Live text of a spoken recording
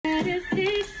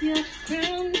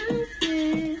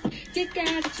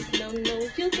don't know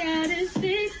you got it.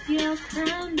 Fix your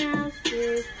crown now,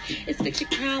 sis. It's Fix Your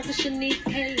Crown with Shanice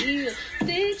K. Hill.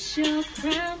 Fix your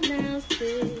crown now,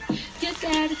 sis. You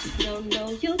got it, just don't know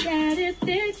you got it.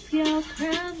 Fix your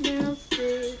crown now,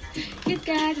 sis. You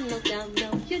got it, no doubt,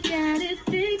 no, you got it.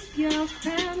 Fix your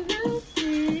crown now,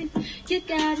 sis. You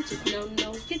got it, just don't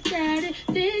know you got it.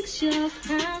 Fix your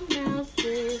crown now,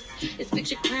 sis. It's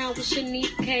Fix Your Crown with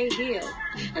Shanice K. Hill.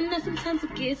 I know sometimes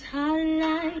it gets hard in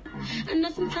life. I know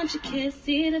sometimes you can't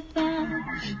see the fire,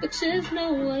 but just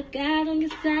know what God on your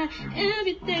side.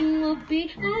 Everything will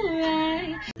be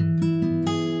alright.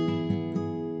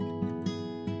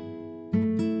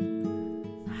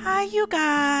 Hi, you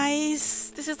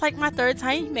guys. This is like my third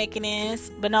time making this,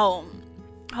 but no,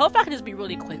 I hope I can just be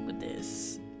really quick with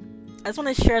this. I just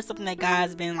want to share something that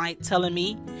God's been like telling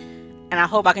me, and I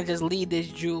hope I can just leave this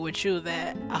jewel with you,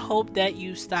 that I hope that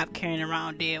you stop carrying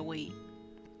around dead weight.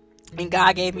 And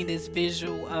God gave me this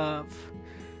visual of,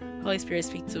 Holy Spirit,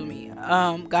 speak to me.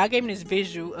 God gave me this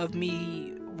visual of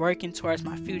me working towards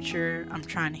my future. I'm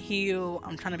trying to heal.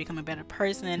 I'm trying to become a better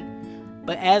person.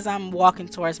 But as I'm walking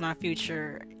towards my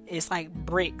future, it's like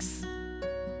bricks.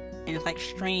 And it's like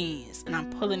strings. And I'm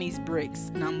pulling these bricks.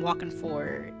 And I'm walking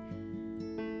forward.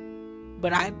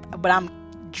 But I'm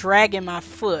dragging my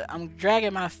foot. I'm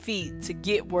dragging my feet to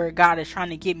get where God is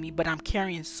trying to get me. But I'm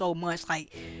carrying so much.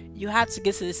 Like, you have to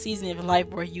get to the season of your life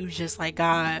where you just like,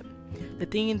 God, the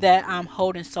thing that I'm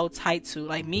holding so tight to,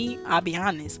 like me, I'll be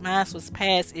honest, mine was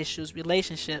past issues,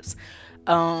 relationships,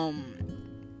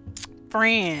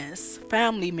 friends,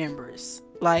 family members.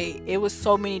 Like, it was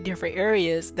so many different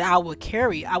areas that I would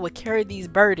carry these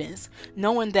burdens,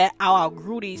 knowing that I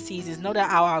outgrew these seasons, know that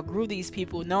I outgrew these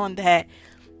people, knowing that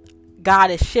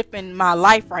God is shifting my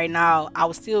life right now. I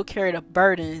would still carry the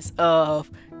burdens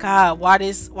of, God, why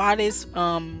this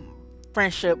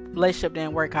friendship, relationship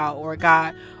didn't work out, or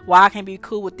God, why I can't be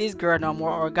cool with this girl no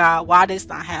more, or God, why this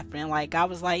not happening. Like, I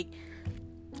was like,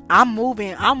 I'm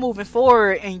moving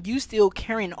forward, and you still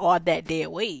carrying all that dead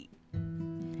weight.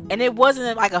 And it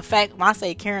wasn't like a fact when I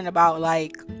say caring about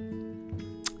like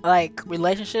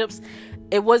relationships,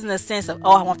 it wasn't a sense of,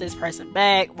 oh, I want this person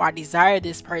back, or I desire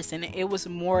this person. It was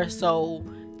more so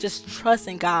just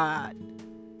trusting God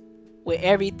with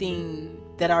everything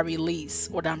that I release,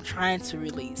 or that I'm trying to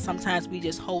release. Sometimes we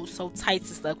just hold so tight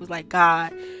to stuff. It's like,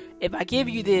 God, if I give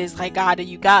you this, like, God, then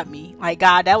you got me. Like,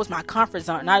 God, that was my comfort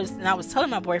zone. And I was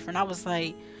telling my boyfriend, I was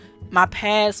like, my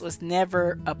past was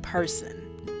never a person.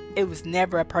 It was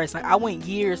never a person. Like, I went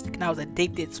years thinking I was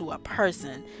addicted to a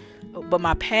person. But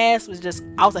my past was just,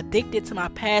 I was addicted to my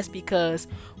past because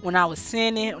when I was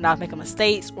sinning, when I was making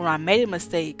mistakes, when I made a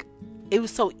mistake, it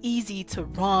was so easy to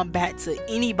run back to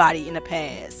anybody in the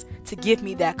past to give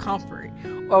me that comfort.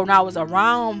 Or when I was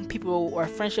around people or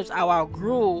friendships I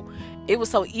outgrew, it was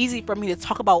so easy for me to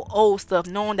talk about old stuff,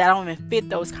 knowing that I don't even fit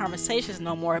those conversations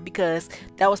no more, because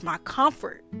that was my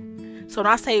comfort. So when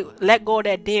I say let go of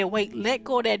that dead weight, let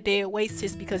go of that dead weight,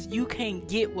 sis, because you can't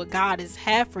get what God has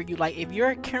had for you. Like, if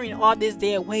you're carrying all this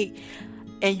dead weight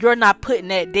and you're not putting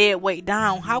that dead weight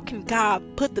down, how can God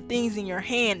put the things in your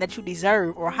hand that you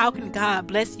deserve? Or how can God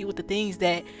bless you with the things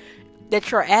that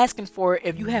you're asking for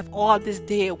if you have all this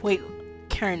dead weight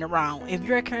carrying around? If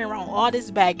you're carrying around all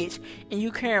this baggage and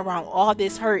you carrying around all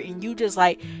this hurt, and you just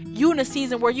like, you in a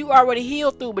season where you already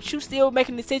healed through, but you still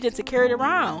making decisions to carry it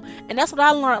around. And that's what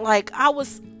I learned. Like,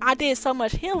 I did so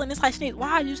much healing. It's like, Shanice,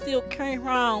 why are you still carrying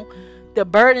around the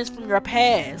burdens from your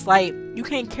past? Like, you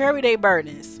can't carry their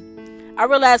burdens. I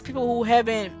realized people who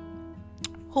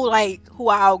I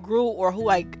outgrew, or who,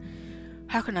 like,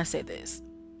 how can I say this?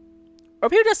 Or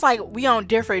people just like, we on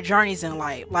different journeys in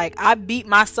life. Like, I beat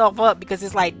myself up because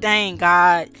it's like, dang,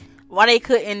 God, why they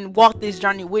couldn't walk this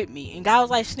journey with me? And God was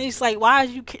like, Shanice, like, why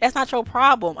is you, that's not your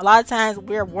problem. A lot of times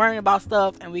we're worrying about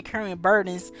stuff and we're carrying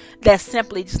burdens that's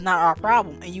simply just not our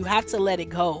problem. And you have to let it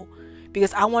go.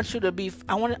 Because I want your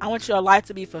life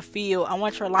to be fulfilled. I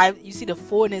want your life, you see the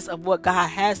fullness of what God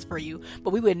has for you.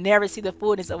 But we would never see the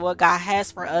fullness of what God has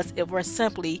for us if we're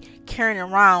simply carrying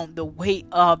around the weight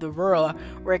of the world.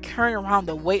 We're carrying around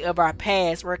the weight of our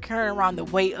past. We're carrying around the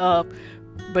weight of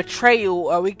betrayal,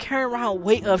 or we carrying around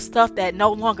weight of stuff that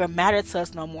no longer matters to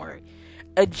us no more.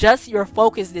 Adjust your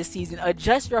focus this season.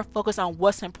 Adjust your focus on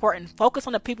what's important. Focus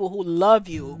on the people who love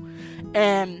you.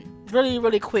 And really,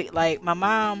 really quick, like, my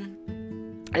mom,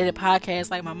 I did a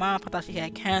podcast, like, my mom found out she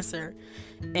had cancer,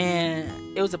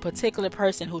 and it was a particular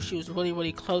person who she was really,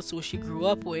 really close to, who she grew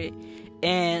up with,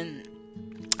 and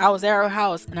I was at her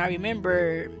house, and I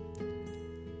remember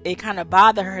it kind of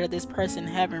bothered her that this person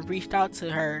haven't reached out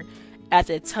to her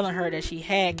after telling her that she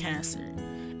had cancer.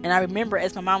 And I remember,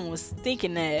 as my mom was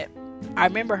thinking that, I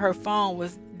remember her phone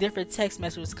was different text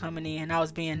messages coming in, and I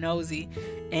was being nosy,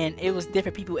 and it was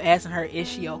different people asking her, is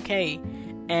she okay?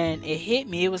 And it hit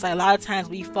me. It was like a lot of times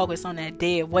we focus on that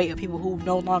dead weight of people who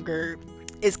no longer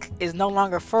is no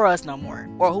longer for us no more,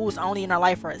 or who's only in our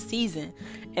life for a season,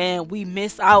 and we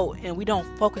miss out and we don't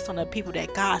focus on the people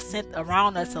that God sent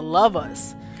around us to love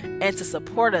us and to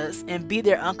support us and be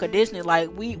there unconditionally.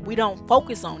 Like we don't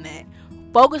focus on that.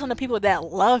 Focus on the people that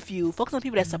love you. Focus on the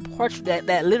people that support you,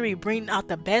 that literally bring out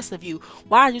the best of you.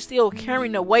 Why are you still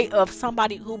carrying the weight of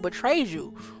somebody who betrays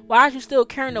you? Why are you still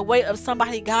carrying the weight of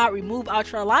somebody God removed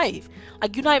out your life?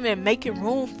 Like, you're not even making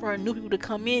room for new people to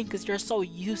come in because you're so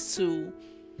used to.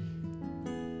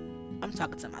 I'm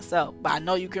talking to myself, but I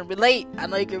know you can relate.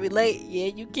 Yeah,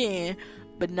 you can.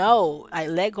 But no, I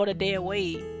let go of the dead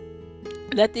weight.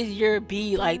 Let this year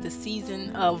be like the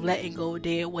season of letting go of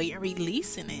dead weight and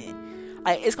releasing it.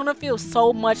 Like, it's gonna feel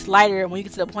so much lighter when you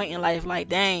get to the point in life, like,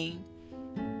 dang,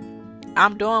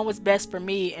 I'm doing what's best for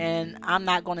me, and I'm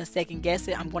not gonna second guess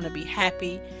it. I'm gonna be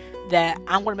happy that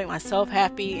I'm gonna make myself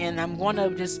happy, and I'm gonna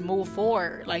just move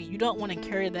forward. Like, you don't want to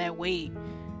carry that weight.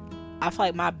 I feel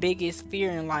like my biggest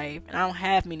fear in life, and I don't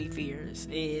have many fears,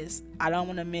 is I don't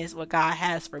want to miss what God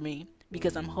has for me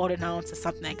because I'm holding on to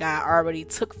something that God already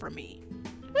took from me.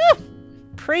 Woo!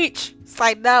 Preach. It's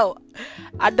like, no,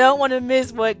 I don't want to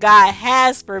miss what God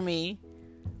has for me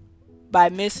by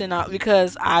missing out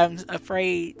because I'm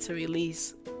afraid to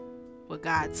release what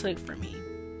God took from me.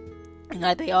 And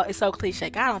like it's so cliche.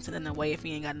 God don't send nothing away if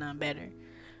He ain't got nothing better.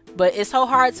 But it's so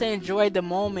hard to enjoy the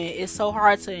moment. It's so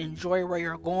hard to enjoy where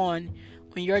you're going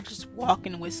when you're just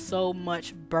walking with so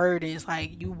much burdens.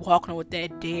 Like, you walking with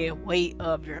that dead weight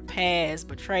of your past,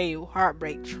 betrayal,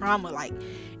 heartbreak, trauma. Like,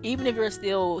 even if you're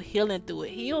still healing through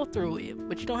it, heal through it.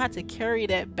 But you don't have to carry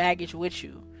that baggage with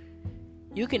you.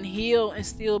 You can heal and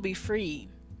still be free.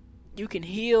 You can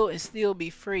heal and still be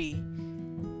free.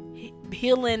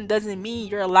 Healing doesn't mean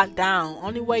you're locked down.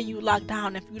 Only way you lock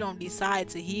down if you don't decide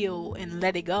to heal and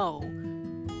let it go.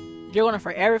 You're going to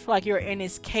forever feel like you're in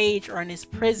this cage or in this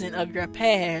prison of your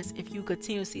past if you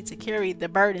continuously to carry the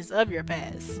burdens of your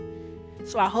past.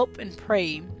 So I hope and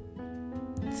pray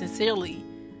sincerely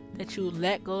that you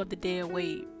let go of the dead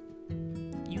weight.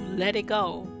 You let it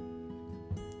go.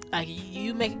 Like,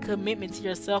 you make a commitment to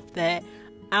yourself that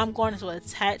I'm going to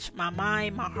attach my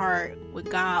mind, my heart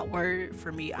with God's word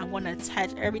for me. I'm going to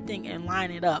attach everything and line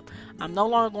it up. I'm no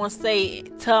longer going to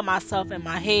tell myself in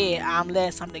my head I'm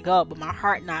letting something go, but my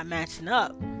heart not matching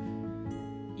up.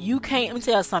 You can't, let me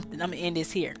tell you something. I'm going to end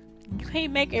this here. You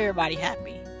can't make everybody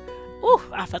happy. Ooh,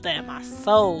 I felt that in my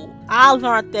soul. I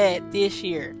learned that this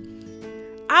year.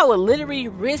 I would literally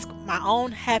risk my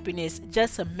own happiness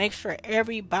just to make sure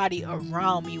everybody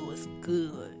around me was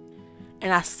good.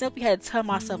 And I simply had to tell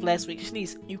myself last week,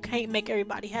 Shanice, you can't make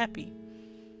everybody happy.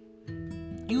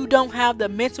 You don't have the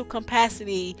mental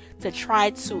capacity to try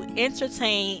to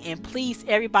entertain and please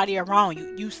everybody around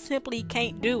you. You simply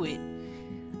can't do it.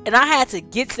 And I had to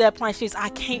get to that point, Shanice, I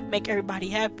can't make everybody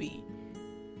happy.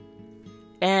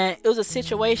 And it was a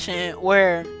situation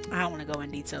where, I don't want to go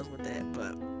in details with that,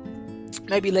 but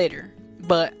maybe later.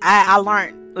 But I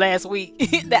learned last week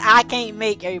that I can't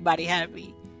make everybody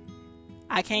happy.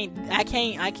 I can't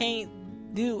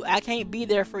be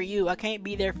there for you. I can't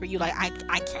be there for you. Like,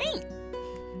 I can't.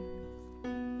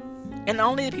 And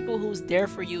only the people who's there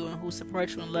for you and who support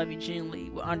you and love you genuinely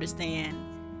will understand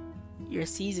your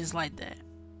seasons like that.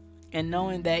 And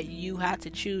knowing that you have to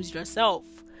choose yourself.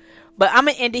 But I'm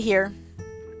going to end it here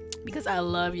because I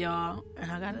love y'all. And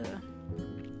I gotta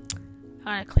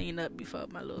clean up before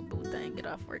my little boo thing get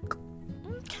off work.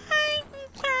 Okay.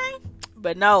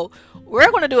 But no, we're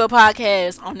going to do a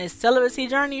podcast on this celibacy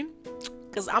journey.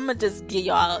 Because I'm going to just give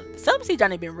y'all, celibacy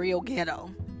journey been real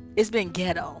ghetto. It's been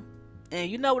ghetto.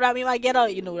 And you know what I mean by ghetto?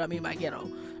 You know what I mean by ghetto.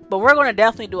 But we're going to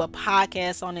definitely do a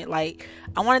podcast on it. Like,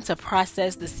 I wanted to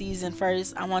process the season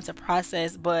first.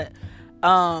 But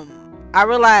I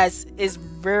realized it's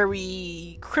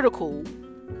very critical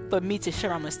for me to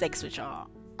share my mistakes with y'all.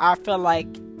 I feel like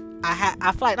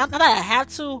not that I have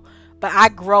to, but I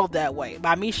grow that way.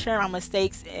 By me sharing my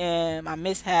mistakes and my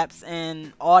mishaps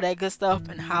and all that good stuff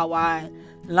and how I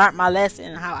learned my lesson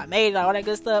and how I made it, all that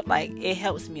good stuff, like, it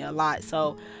helps me a lot.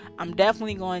 So I'm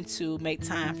definitely going to make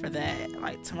time for that.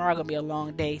 Like, tomorrow gonna be a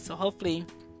long day, so hopefully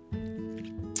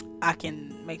I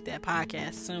can make that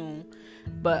podcast soon.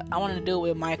 But I want to do it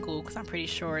with Michael because I'm pretty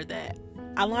sure that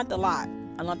I learned a lot.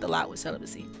 With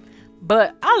celibacy.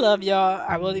 But I love y'all.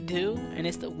 I really do. And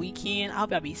it's the weekend. I hope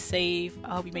y'all be safe.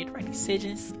 I hope you made the right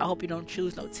decisions. I hope you don't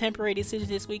choose no temporary decisions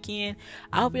this weekend.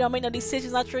 I hope you don't make no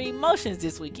decisions out your emotions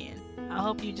this weekend. I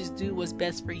hope you just do what's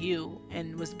best for you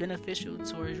and what's beneficial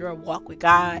towards your walk with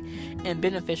God and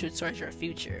beneficial towards your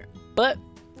future. But,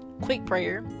 quick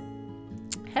prayer.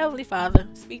 Heavenly Father,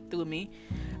 speak through me.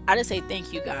 I just say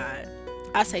thank you, God.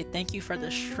 I say thank you for the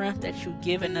strength that you've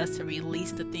given us to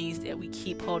release the things that we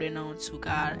keep holding on to,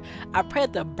 God. I pray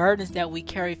the burdens that we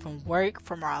carry from work,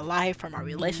 from our life, from our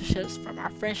relationships, from our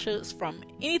friendships, from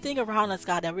anything around us,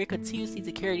 God, that we're continuously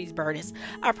to carry these burdens.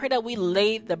 I pray that we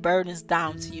lay the burdens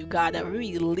down to you, God, that we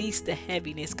release the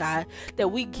heaviness, God, that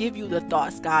we give you the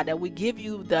thoughts, God, that we give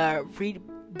you the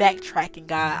backtracking,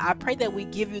 God. I pray that we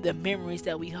give you the memories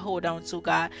that we hold on to,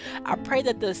 God. I pray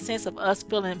that the sense of us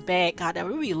feeling bad, God, that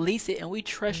we release it and we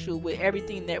trust you with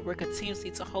everything that we're continuously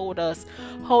to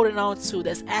holding on to,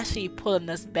 that's actually pulling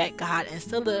us back, God,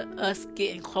 instead of us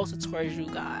getting closer towards you,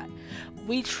 God.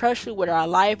 We trust you with our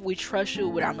life. We trust you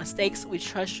with our mistakes. We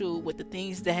trust you with the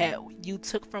things that you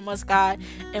took from us, God.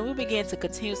 And we begin to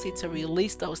continuously to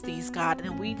release those things, God.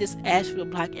 And we just ask you to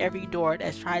block every door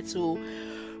that's tried to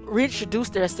reintroduce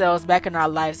themselves back in our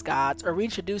lives, God, or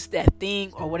reintroduce that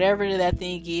thing or whatever that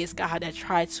thing is, God, that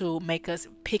tried to make us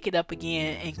pick it up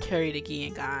again and carry it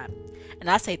again, God. And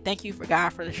I say thank you for God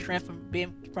for the strength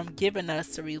from giving us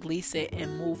to release it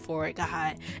and move forward,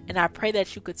 God. And I pray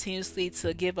that you continuously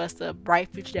to give us the bright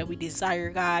future that we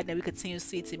desire, God, that we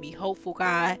continuously to be hopeful,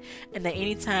 God, and that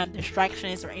anytime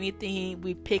distractions or anything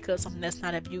we pick up something that's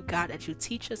not of you, God, that you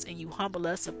teach us and you humble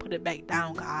us to put it back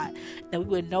down, God, that we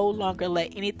would no longer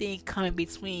let anything come in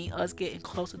between us getting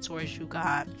closer towards you,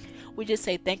 God. We just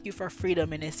say thank you for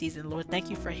freedom in this season, Lord. Thank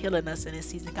you for healing us in this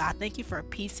season, God. Thank you for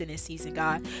peace in this season,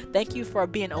 God. Thank you for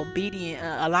being obedient,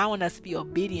 allowing us to be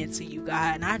obedient to you,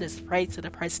 God. And I just pray to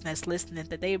the person that's listening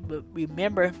that they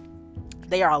remember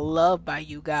they are loved by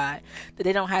you, God. That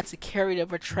they don't have to carry the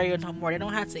betrayal no more. They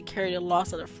don't have to carry the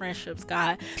loss of the friendships,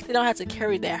 God. They don't have to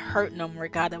carry that hurt no more,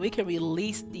 God. That we can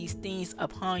release these things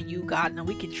upon you, God. And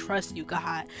we can trust you,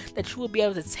 God. That you will be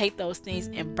able to take those things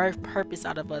and birth purpose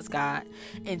out of us, God.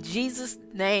 In Jesus'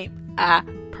 name, I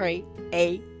pray.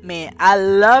 Amen. I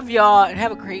love y'all and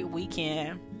have a great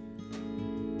weekend.